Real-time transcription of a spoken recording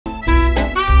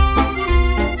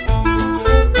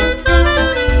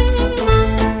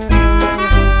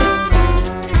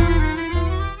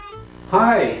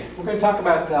talk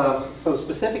about some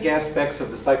specific aspects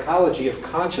of the psychology of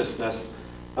consciousness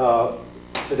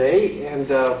today, and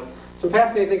some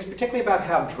fascinating things, particularly about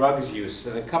how drugs use,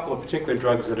 and a couple of particular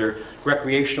drugs that are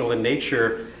recreational in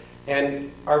nature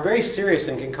and are very serious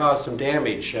and can cause some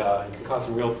damage, and can cause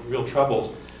some real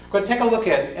troubles. We're going to take a look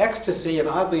at ecstasy and,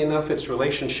 oddly enough, its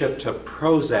relationship to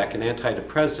Prozac, an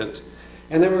antidepressant.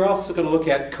 And then we're also going to look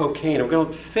at cocaine. We're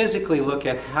going to physically look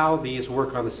at how these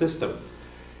work on the system.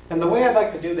 And the way I'd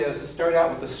like to do that is to start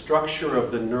out with the structure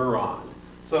of the neuron.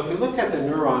 So if we look at the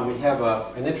neuron, we have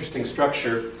an interesting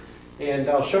structure. And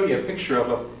I'll show you a picture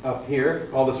of it up here.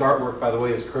 All this artwork, by the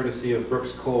way, is courtesy of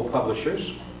Brooks Cole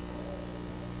Publishers.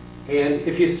 And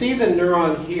if you see the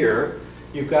neuron here,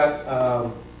 you've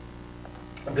got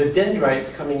the dendrites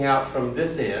coming out from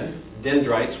this end.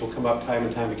 Dendrites will come up time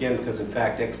and time again because, in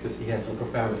fact, ecstasy has some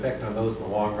profound effect on those in the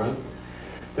long run.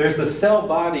 There's the cell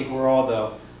body where all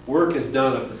the work is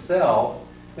done of the cell.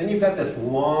 Then you've got this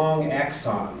long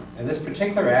axon. And this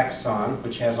particular axon,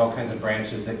 which has all kinds of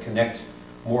branches that connect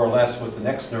more or less with the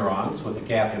next neurons, with a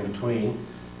gap in between,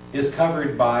 is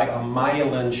covered by a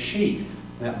myelin sheath.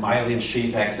 And that myelin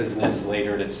sheath acts as an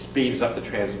insulator and it speeds up the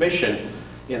transmission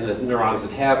in the neurons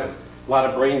that have it. A lot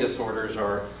of brain disorders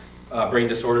are of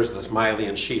this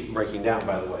myelin sheath breaking down,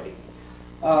 by the way.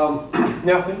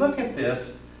 Now, if we look at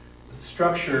this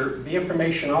structure, the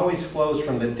information always flows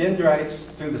from the dendrites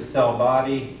through the cell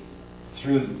body,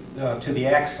 through to the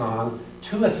axon,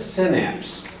 to a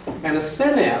synapse. And a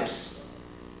synapse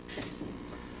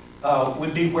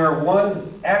would be where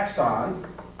one axon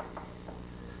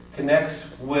connects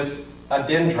with a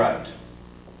dendrite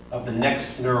of the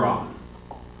next neuron.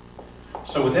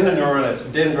 So within a neuron, it's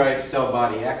dendrite, cell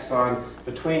body, axon.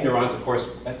 Between neurons, of course,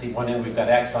 at the one end we've got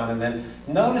axon. And then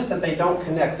notice that they don't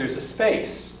connect. There's a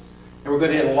space. And we're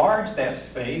going to enlarge that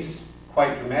space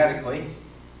quite dramatically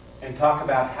and talk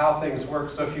about how things work.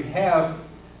 So if you have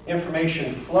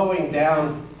information flowing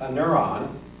down a neuron,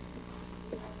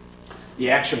 the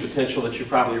action potential that you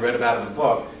probably read about in the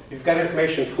book, you've got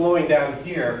information flowing down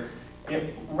here,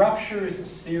 it ruptures a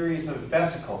series of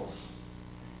vesicles.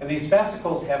 And these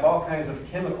vesicles have all kinds of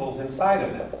chemicals inside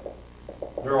of them,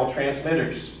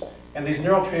 neurotransmitters. And these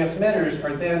neurotransmitters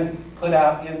are then put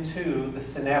out into the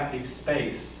synaptic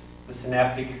space, the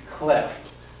synaptic cleft.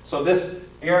 So this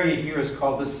area here is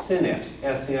called the synapse,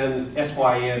 S-Y-N-A-P-S-E,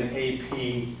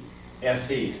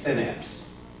 synapse.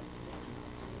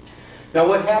 Now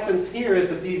what happens here is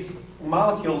that these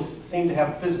molecules seem to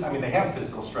have, they have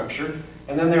physical structure,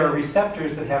 and then there are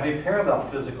receptors that have a parallel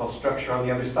physical structure on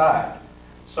the other side.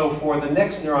 So for the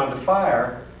next neuron to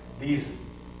fire, these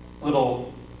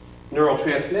little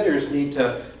neurotransmitters need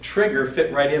to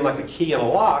fit right in like a key in a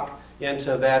lock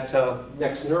into that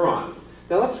next neuron.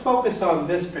 Now let's focus on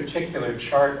this particular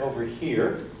chart over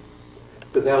here,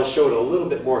 because that'll show it a little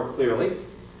bit more clearly.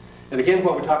 And again,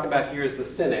 what we're talking about here is the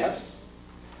synapse.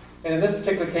 And in this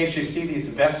particular case, you see these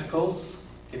vesicles.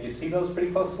 Can you see those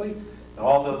pretty closely? And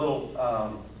all the little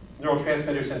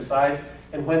neurotransmitters inside.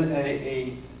 And when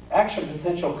a action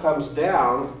potential comes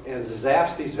down and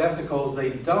zaps these vesicles, they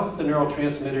dump the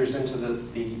neurotransmitters into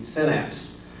the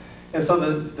synapse. And so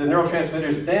the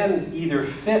neurotransmitters then either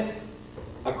fit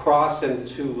across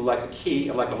into like a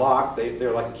key, like a lock,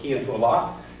 they're like a key into a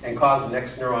lock, and cause the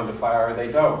next neuron to fire, or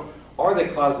they don't. Or they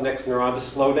cause the next neuron to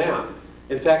slow down.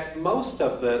 In fact, most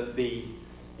of the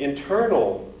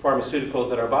internal pharmaceuticals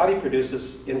that our body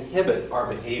produces inhibit our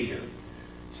behavior.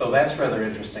 So that's rather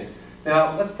interesting.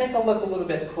 Now, let's take a look a little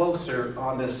bit closer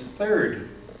on this third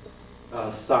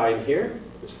sign here,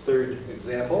 this third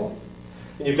example.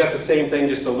 And you've got the same thing,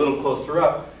 just a little closer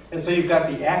up. And so you've got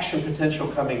the action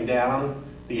potential coming down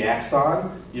the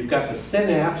axon. You've got the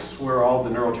synapse where all the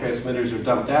neurotransmitters are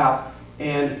dumped out.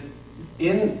 And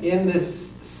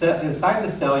inside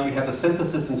the cell, you have the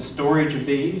synthesis and storage of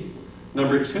these.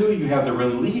 Number 2, you have the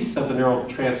release of the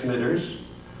neurotransmitters.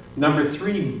 Number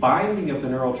 3, binding of the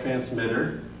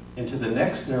neurotransmitter into the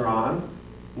next neuron.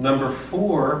 Number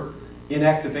 4,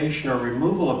 inactivation or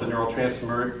removal of the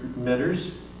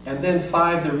neurotransmitters. And then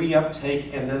 5, the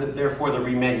reuptake, and then therefore the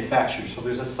remanufacture. So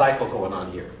there's a cycle going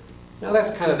on here. Now that's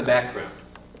kind of the background.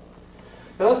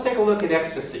 Now let's take a look at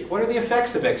ecstasy. What are the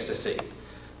effects of ecstasy?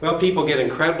 Well, people get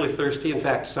incredibly thirsty. In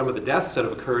fact, some of the deaths that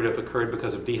have occurred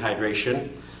because of dehydration.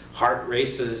 Heart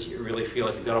races, you really feel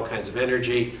like you've got all kinds of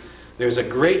energy. There's a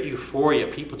great euphoria.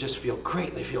 People just feel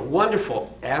great. They feel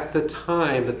wonderful at the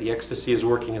time that the ecstasy is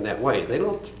working in that way. They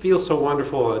don't feel so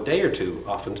wonderful a day or two,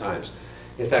 oftentimes.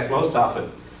 In fact, most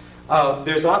often.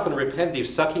 There's often repetitive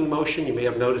sucking motion. You may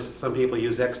have noticed that some people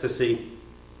use ecstasy.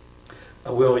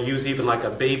 Will use even like a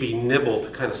baby nibble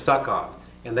to kind of suck on.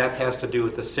 And that has to do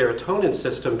with the serotonin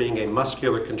system being a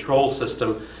muscular control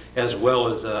system as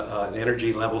well as an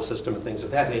energy level system and things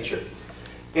of that nature.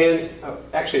 And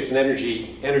actually it's an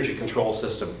energy control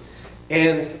system.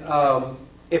 And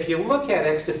if you look at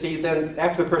ecstasy, then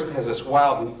after the person has this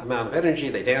wild amount of energy,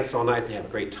 they dance all night, they have a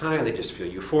great time, they just feel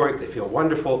euphoric, they feel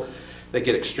wonderful, they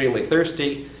get extremely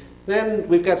thirsty. Then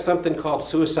we've got something called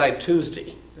Suicide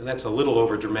Tuesday, and that's a little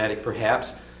over dramatic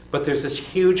perhaps, but there's this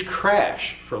huge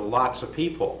crash for lots of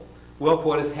people. Well,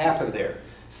 what has happened there?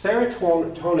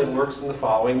 Serotonin works in the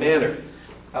following manner.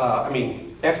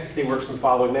 Ecstasy works in the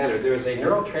following manner. There is a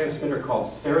neurotransmitter called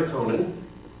serotonin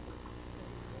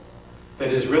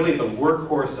that is really the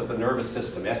workhorse of the nervous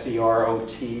system,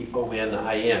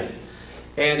 serotonin.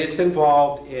 And it's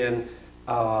involved in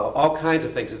all kinds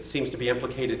of things. It seems to be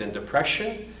implicated in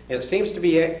depression, and it seems to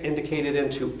be indicated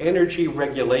into energy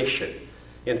regulation.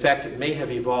 In fact, it may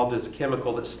have evolved as a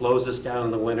chemical that slows us down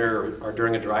in the winter or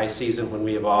during a dry season when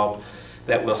we evolved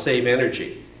that will save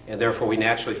energy. And therefore we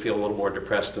naturally feel a little more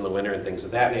depressed in the winter and things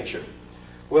of that nature.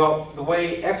 Well, the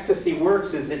way ecstasy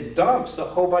works is it dumps a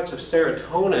whole bunch of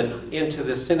serotonin into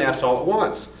the synapse all at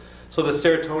once. So the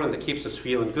serotonin that keeps us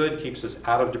feeling good, keeps us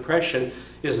out of depression,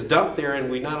 is dumped there,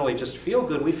 and we not only just feel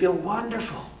good, we feel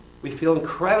wonderful. We feel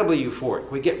incredibly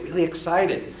euphoric. We get really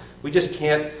excited. We just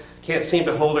can't seem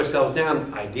to hold ourselves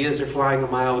down. Ideas are flying a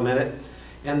mile a minute.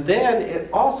 And then it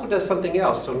also does something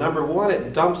else. So number one,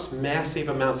 it dumps massive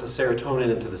amounts of serotonin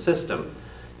into the system.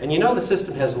 And you know the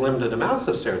system has limited amounts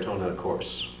of serotonin, of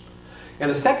course.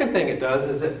 And the second thing it does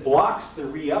is it blocks the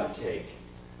reuptake.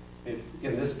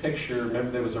 In this picture, remember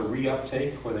there was a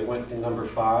reuptake where they went in number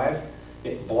 5?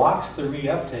 It blocks the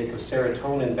reuptake of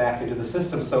serotonin back into the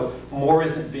system, so more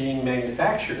isn't being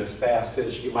manufactured as fast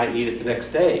as you might need it the next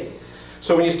day.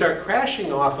 So when you start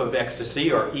crashing off of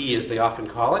ecstasy, or E as they often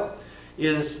call it,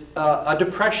 is a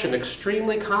depression,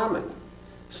 extremely common.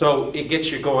 So it gets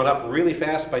you going up really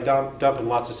fast by dumping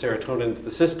lots of serotonin into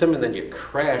the system, and then you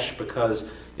crash because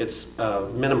it's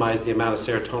minimized the amount of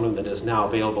serotonin that is now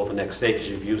available the next day because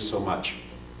you've used so much.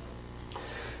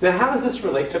 Now, how does this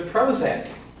relate to Prozac?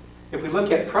 If we look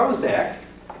at Prozac,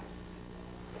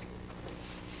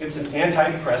 it's an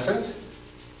antidepressant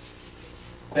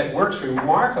that works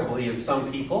remarkably in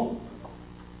some people,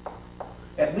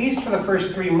 at least for the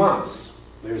first 3 months.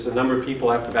 There's a number of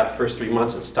people after about the first 3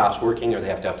 months it stops working, or they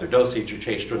have to up their dosage or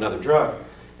change to another drug.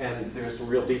 And there's some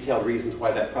real detailed reasons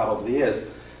why that probably is.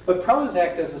 But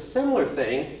Prozac does a similar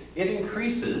thing. It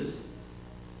increases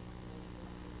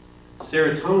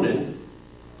serotonin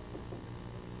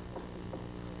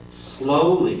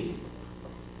slowly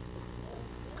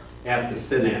at the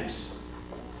synapse.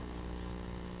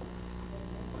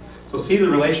 So see the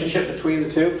relationship between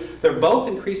the two? They're both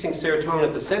increasing serotonin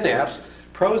at the synapse.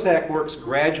 Prozac works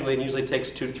gradually and usually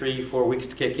takes 2, 3, 4 weeks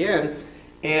to kick in.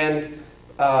 And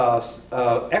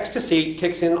ecstasy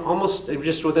kicks in almost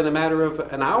just within a matter of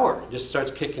an hour. It just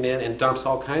starts kicking in and dumps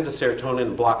all kinds of serotonin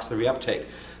and blocks the reuptake.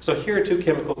 So here are two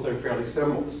chemicals that are fairly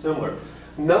similar.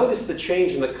 Notice the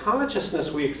change in the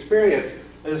consciousness we experience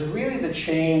is really the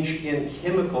change in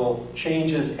chemical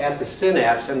changes at the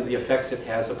synapse and the effects it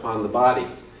has upon the body.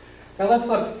 Now let's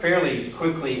look fairly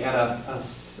quickly at a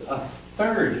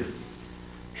third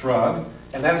drug,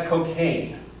 and that's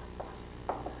cocaine.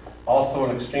 Also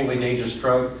an extremely dangerous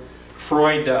drug.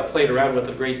 Freud played around with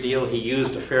it a great deal. He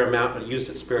used a fair amount, but used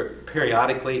it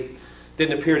periodically.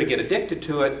 Didn't appear to get addicted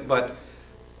to it, but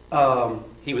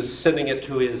he was sending it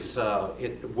to his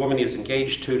woman he was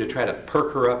engaged to try to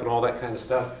perk her up and all that kind of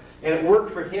stuff. And it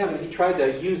worked for him, and he tried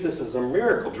to use this as a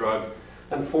miracle drug.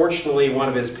 Unfortunately, one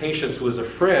of his patients, who was a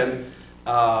friend,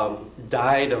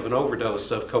 died of an overdose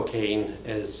of cocaine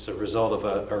as a result of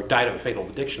or died of a fatal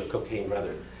addiction of cocaine,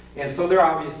 rather. And so there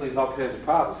obviously is all kinds of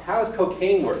problems. How does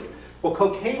cocaine work? Well,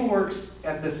 cocaine works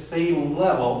at the same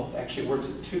level, actually works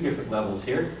at 2 different levels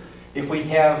here. If we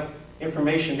have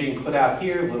information being put out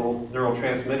here, little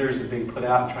neurotransmitters are being put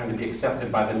out trying to be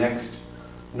accepted by the next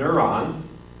neuron,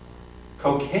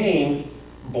 cocaine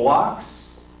blocks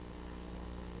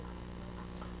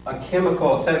a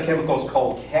set of chemicals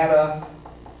called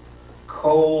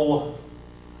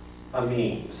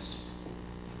catecholamines.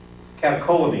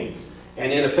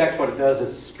 And in effect, what it does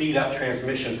is speed up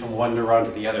transmission from one neuron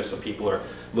to the other, so people are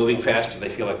moving faster, they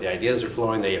feel like the ideas are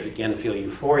flowing, they again feel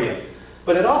euphoria.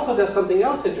 But it also does something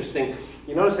else interesting.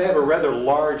 You notice I have a rather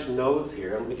large nose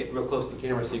here. Let me get real close to the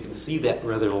camera so you can see that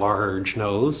rather large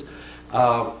nose.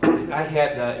 I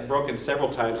had it broken several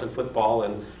times in football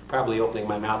and probably opening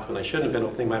my mouth when I shouldn't have been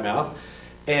opening my mouth.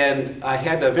 And I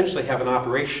had to eventually have an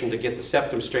operation to get the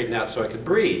septum straightened out so I could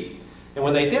breathe. And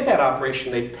when they did that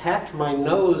operation, they packed my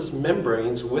nose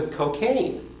membranes with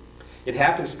cocaine. It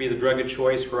happens to be the drug of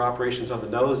choice for operations on the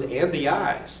nose and the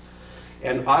eyes.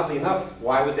 And oddly enough,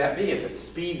 why would that be? If it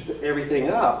speeds everything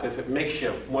up, if it makes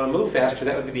you want to move faster,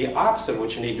 that would be the opposite of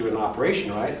what you need to do in an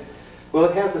operation, right? Well,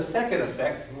 it has a second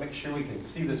effect. Make sure we can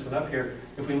see this one up here.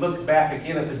 If we look back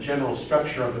again at the general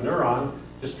structure of the neuron,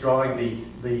 just drawing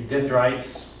the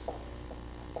dendrites,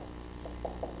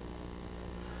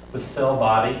 the cell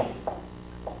body,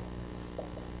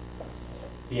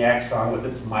 the axon with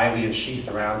its myelin sheath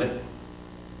around it,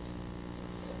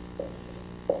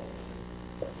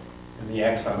 and the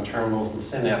axon terminals and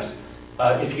synapse.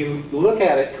 If you look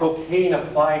at it, cocaine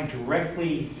applied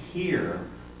directly here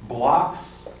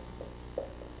blocks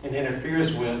and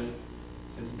interferes with,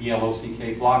 since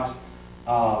BLOCK blocks,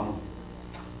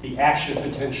 the action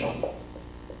potential.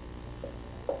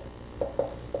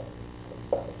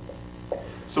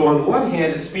 So on one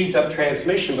hand, it speeds up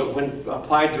transmission, but when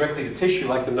applied directly to tissue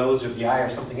like the nose or the eye or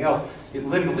something else, it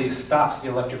literally stops the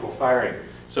electrical firing.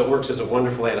 So it works as a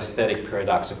wonderful anesthetic,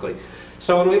 paradoxically.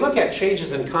 So when we look at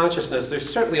changes in consciousness, there's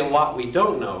certainly a lot we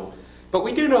don't know, but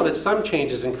we do know that some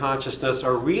changes in consciousness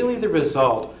are really the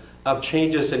result of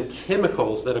changes in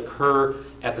chemicals that occur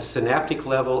at the synaptic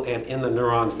level and in the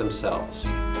neurons themselves.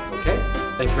 Okay?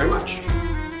 Thank you very much.